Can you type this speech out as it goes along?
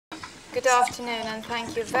Good afternoon, and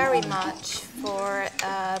thank you very much for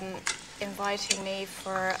inviting me,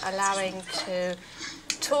 for allowing to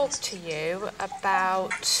talk to you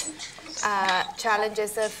about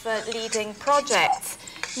challenges of leading projects.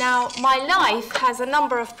 Now, my life has a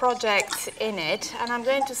number of projects in it, and I'm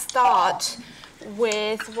going to start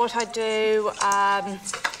with what I do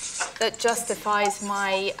that justifies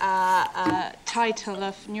my title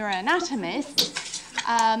of neuroanatomist,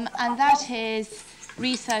 and that is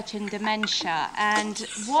research in dementia. And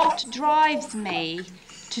what drives me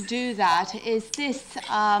to do that is this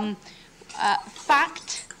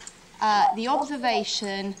fact, the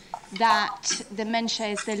observation that dementia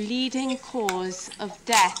is the leading cause of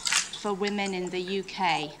death for women in the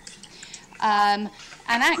UK. And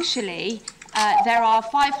actually, there are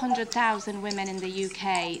 500,000 women in the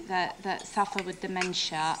UK that suffer with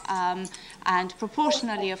dementia, and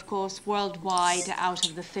proportionally, of course, worldwide out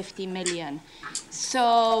of the 50 million.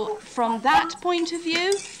 So from that point of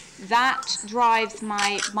view, that drives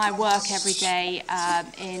my work every day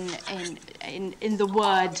in the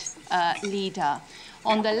word leader.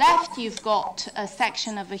 On the left, you've got a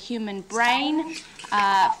section of a human brain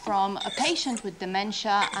from a patient with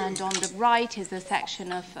dementia, and on the right is a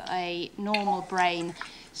section of a normal brain.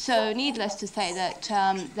 So needless to say that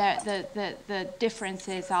the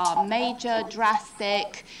differences are major,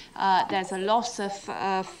 drastic. There's a loss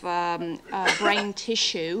of brain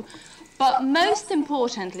tissue. But most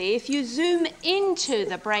importantly, if you zoom into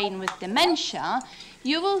the brain with dementia,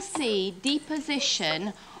 you will see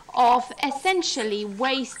deposition of essentially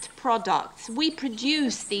waste products. We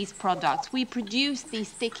produce these products. We produce these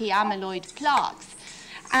sticky amyloid plaques.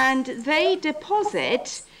 And they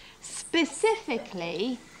deposit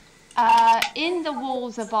specifically in the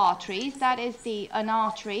walls of arteries. That is an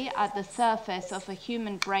artery at the surface of a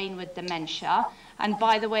human brain with dementia. And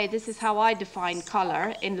by the way, this is how I define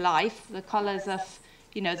color in life, the colors of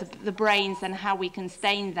the brains and how we can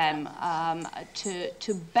stain them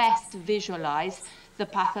to best visualize the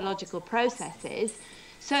pathological processes.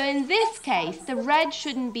 So in this case, the red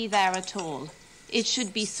shouldn't be there at all. It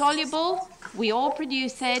should be soluble. We all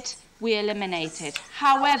produce it. We eliminate it.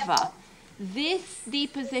 However, this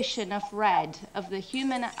deposition of red of the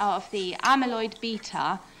amyloid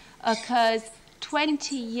beta occurs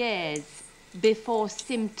 20 years before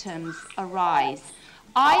symptoms arise.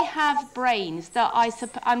 I have brains that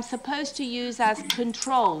I'm supposed to use as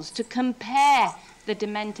controls to compare the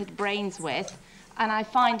demented brains with, and I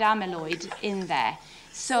find amyloid in there.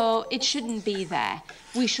 So it shouldn't be there.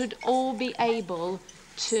 We should all be able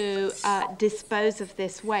to dispose of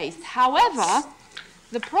this waste. However,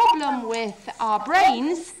 the problem with our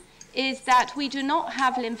brains is that we do not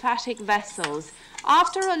have lymphatic vessels.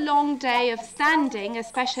 After a long day of standing,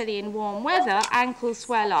 especially in warm weather, ankles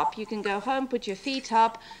swell up. You can go home, put your feet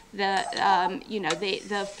up, the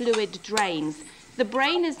fluid drains. The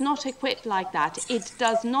brain is not equipped like that. It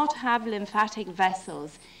does not have lymphatic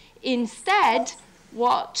vessels. Instead,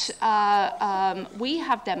 what we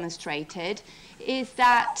have demonstrated is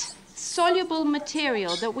that soluble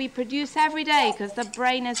material that we produce every day, because the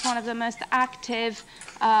brain is one of the most active,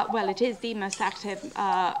 it is the most active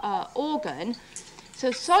organ.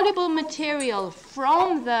 So soluble material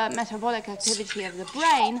from the metabolic activity of the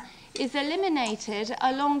brain is eliminated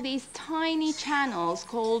along these tiny channels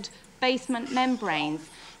called basement membranes.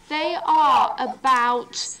 They are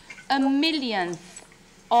about 1/1,000,000th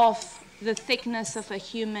of the thickness of a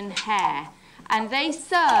human hair, and they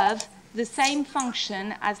serve the same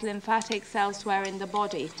function as lymphatics elsewhere in the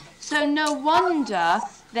body. So no wonder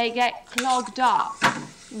they get clogged up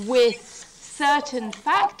with certain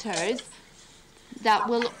factors that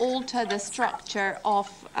will alter the structure of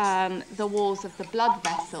the walls of the blood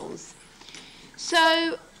vessels.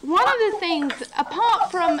 So one of the things,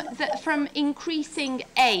 apart from increasing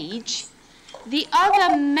age, the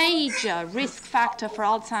other major risk factor for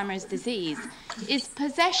Alzheimer's disease is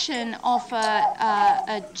possession of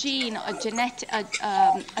a gene, a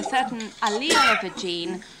certain allele of a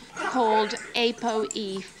gene called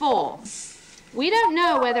ApoE4. We don't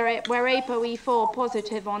know whether we're ApoE4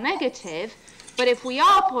 positive or negative, but if we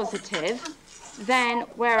are positive, then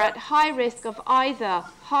we're at high risk of either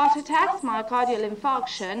heart attacks, myocardial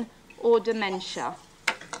infarction, or dementia.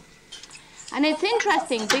 And it's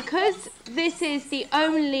interesting because this is the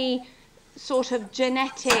only sort of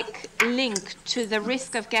genetic link to the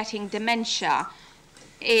risk of getting dementia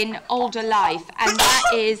in older life, and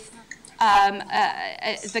that is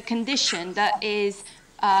the condition that is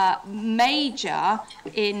major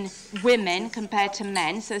in women compared to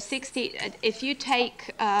men. So if you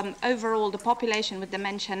take overall the population with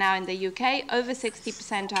dementia now in the UK, over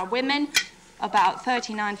 60% are women, about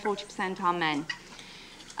 39–40% are men.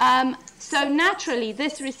 So naturally,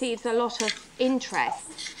 this receives a lot of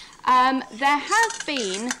interest. There has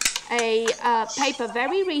been a paper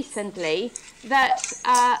very recently that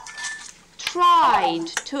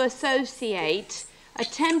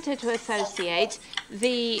attempted to associate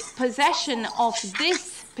the possession of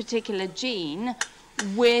this particular gene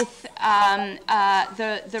with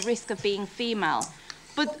the risk of being female.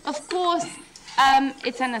 But of course,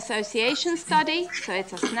 it's an association study, so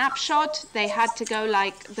it's a snapshot. They had to go,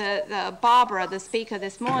 like the Barbara, the speaker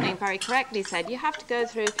this morning, very correctly said, you have to go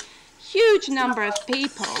through huge number of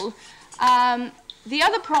people. The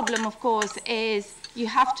other problem, of course, is you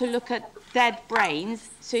have to look at dead brains,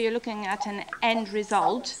 so you're looking at an end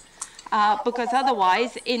result, because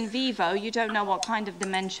otherwise, in vivo, you don't know what kind of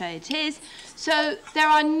dementia it is. So there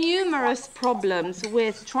are numerous problems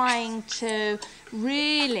with trying to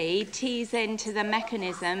really tease into the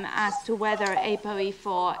mechanism as to whether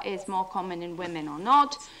ApoE4 is more common in women or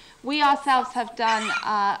not. We ourselves have done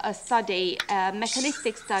a study, a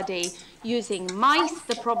mechanistic study, using mice.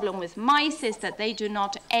 The problem with mice is that they do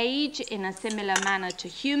not age in a similar manner to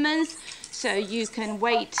humans. So you can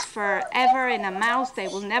wait forever in a mouse. They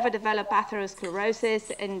will never develop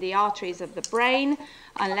atherosclerosis in the arteries of the brain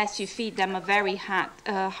unless you feed them a very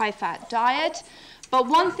high-fat diet. But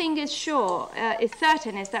one thing is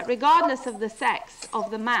certain, is that regardless of the sex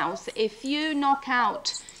of the mouse, if you knock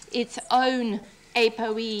out its own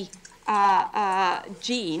ApoE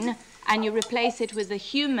gene and you replace it with a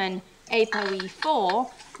human ApoE4,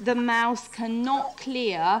 the mouse cannot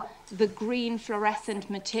clear the green fluorescent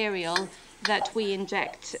material that we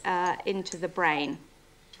inject into the brain.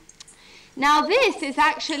 Now, this is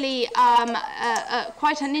actually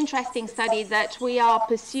quite an interesting study that we are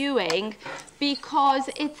pursuing, because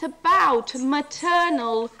it's about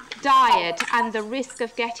maternal diet and the risk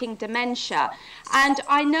of getting dementia. And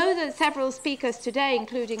I know that several speakers today,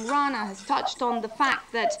 including Rana, has touched on the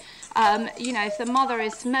fact that if the mother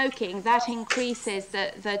is smoking, that increases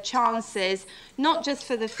the chances, not just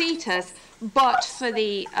for the fetus, but for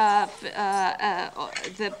the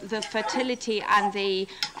fertility and the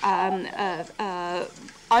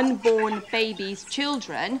unborn baby's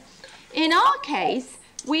children. In our case,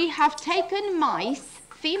 we have taken mice,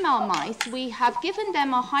 female mice, we have given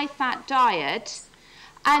them a high-fat diet,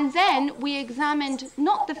 and then we examined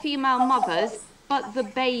not the female mothers, but the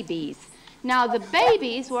babies. Now, the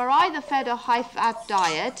babies were either fed a high-fat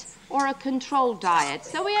diet or a controlled diet.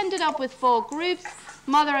 So we ended up with 4 groups: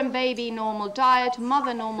 mother and baby normal diet,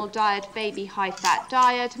 mother normal diet, baby high-fat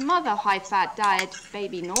diet, mother high-fat diet,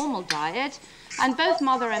 baby normal diet, and both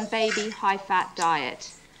mother and baby high-fat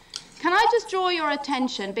diet. Can I just draw your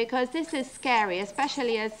attention, because this is scary,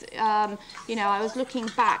 especially as, I was looking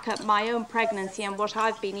back at my own pregnancy and what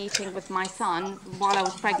I've been eating with my son while I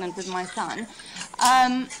was pregnant with my son.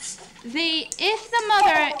 If the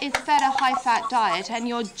mother is fed a high-fat diet and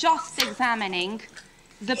you're just examining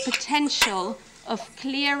the potential of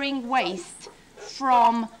clearing waste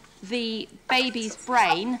from the baby's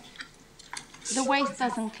brain, the waste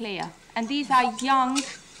doesn't clear. And these are young,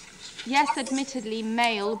 yes, admittedly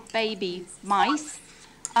male baby mice,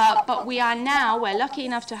 but we're lucky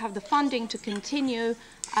enough to have the funding to continue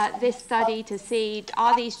this study to see,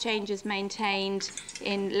 are these changes maintained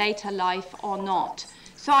in later life or not.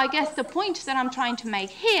 So I guess the point that I'm trying to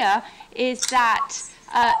make here is that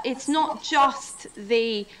it's not just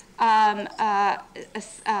the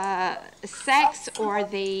sex or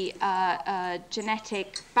the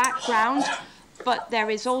genetic background, but there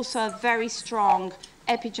is also a very strong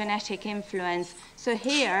epigenetic influence. So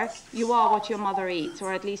here you are what your mother eats,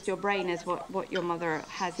 or at least your brain is what your mother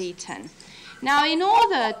has eaten. Now, in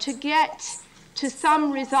order to get to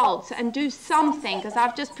some results and do something, because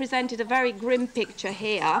I've just presented a very grim picture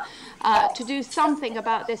here, to do something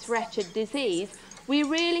about this wretched disease, we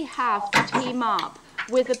really have to team up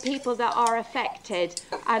with the people that are affected,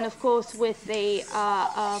 and of course with the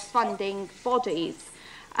funding bodies.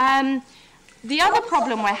 The other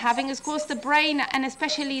problem we're having is, of course, the brain, and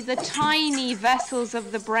especially the tiny vessels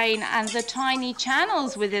of the brain and the tiny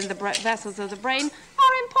channels within the vessels of the brain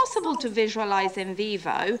are impossible to visualize in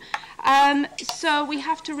vivo. So we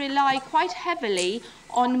have to rely quite heavily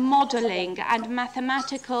on modeling and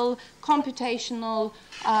mathematical computational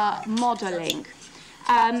modeling.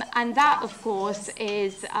 And that, of course,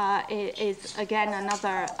 is again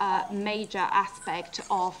another major aspect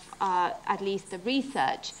of at least the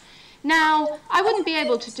research. Now, I wouldn't be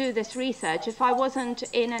able to do this research if I wasn't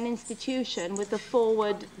in an institution with the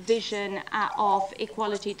forward vision of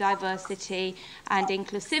equality, diversity, and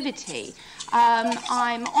inclusivity.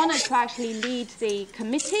 I'm honoured to actually lead the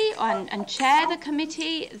committee and chair the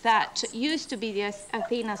committee that used to be the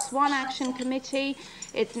Athena Swan Action Committee.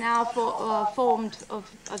 It's now formed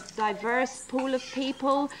of a diverse pool of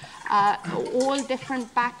people, all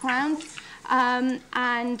different backgrounds.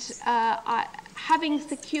 Having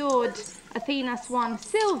secured Athena Swan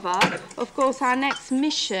Silver, of course, our next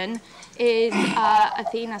mission is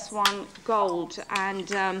Athena Swan Gold.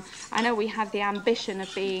 And I know we have the ambition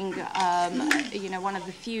of being, one of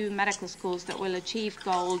the few medical schools that will achieve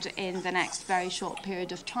gold in the next very short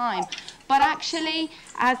period of time. But actually,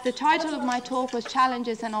 as the title of my talk was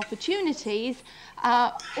Challenges and Opportunities,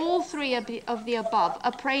 all three of the above,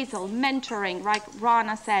 appraisal, mentoring, like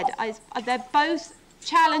Rana said, they're both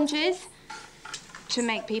challenges to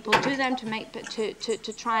make people do them,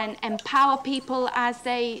 to try and empower people as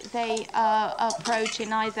they approach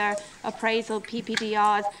in either appraisal,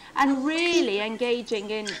 PPDRs, and really engaging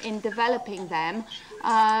in developing them.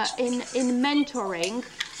 In mentoring,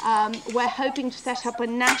 we're hoping to set up a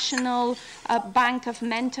national bank of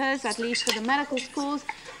mentors, at least for the medical schools.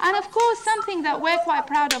 And of course, something that we're quite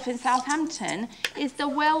proud of in Southampton is the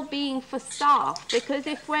well-being for staff, because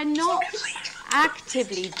if we're not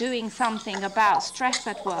actively doing something about stress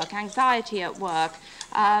at work, anxiety at work,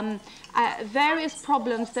 various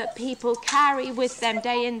problems that people carry with them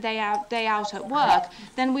day in, day out at work,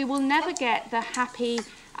 then we will never get the happy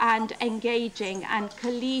and engaging and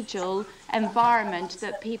collegial environment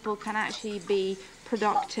that people can actually be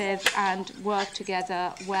productive and work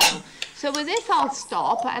together well. So with this I'll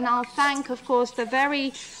stop, and I'll thank, of course, the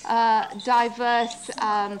very diverse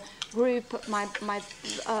group, my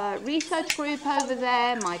research group over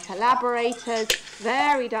there, my collaborators,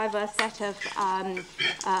 very diverse set of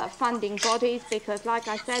funding bodies, because like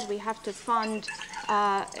I said, we have to fund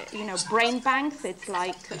brain banks. It's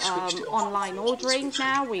like online ordering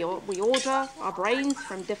now. We order our brains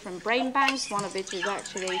from different brain banks. One of which is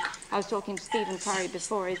actually, I was talking to Stephen Curry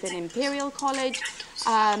before, is in Imperial College.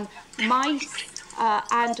 Mice,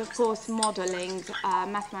 and of course modelling,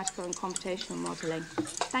 mathematical and computational modelling.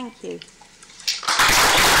 Thank you.